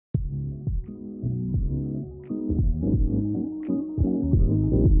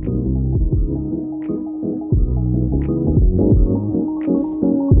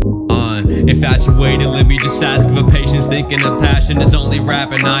infatuated. Let me just ask for patience. Thinking of passion is only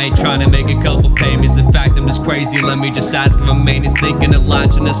rapping. I ain't trying to make a couple payments. In fact, I'm just crazy. Let me just ask for maintenance. Thinking of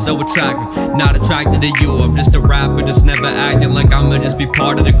launching is so attractive. Not attracted to you. I'm just a rapper, just never acting like I'ma just be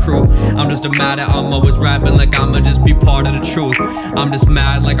part of the crew. I'm just a mad at I'm always rapping like I'ma just be part of the truth. I'm just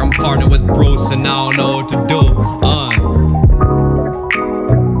mad like I'm partnered with Bruce and I don't know what to do.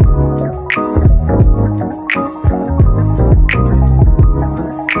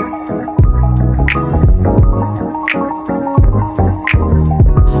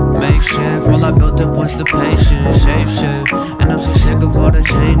 All I built up was the patience, shape shit. And I'm so sick of all the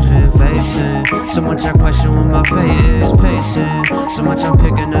changing, facing so much I question what my fate is, pacing so much I'm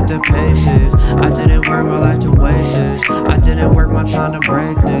picking up the paces. I didn't work my life to waste this. I didn't work my time to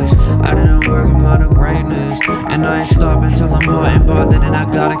break this. I didn't work amount of greatness. And I ain't stopping till I'm hot and bothered. And I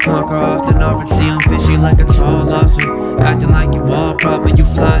gotta conquer often. Often see I'm fishy like a tall lobster. Acting like you all proper, you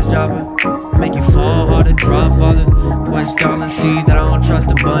flies dropping. Make you fall hard to drop, father. Quit stalling, see that I don't trust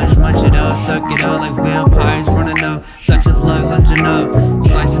a bunch. Munch it up, suck it out like vampires running up. Such a flood lunging up.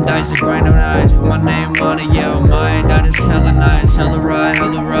 Slice and dice and grind on ice. Put my name on it, yeah, oh my. That is hella nice, hella right,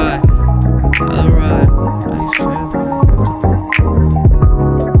 hella right.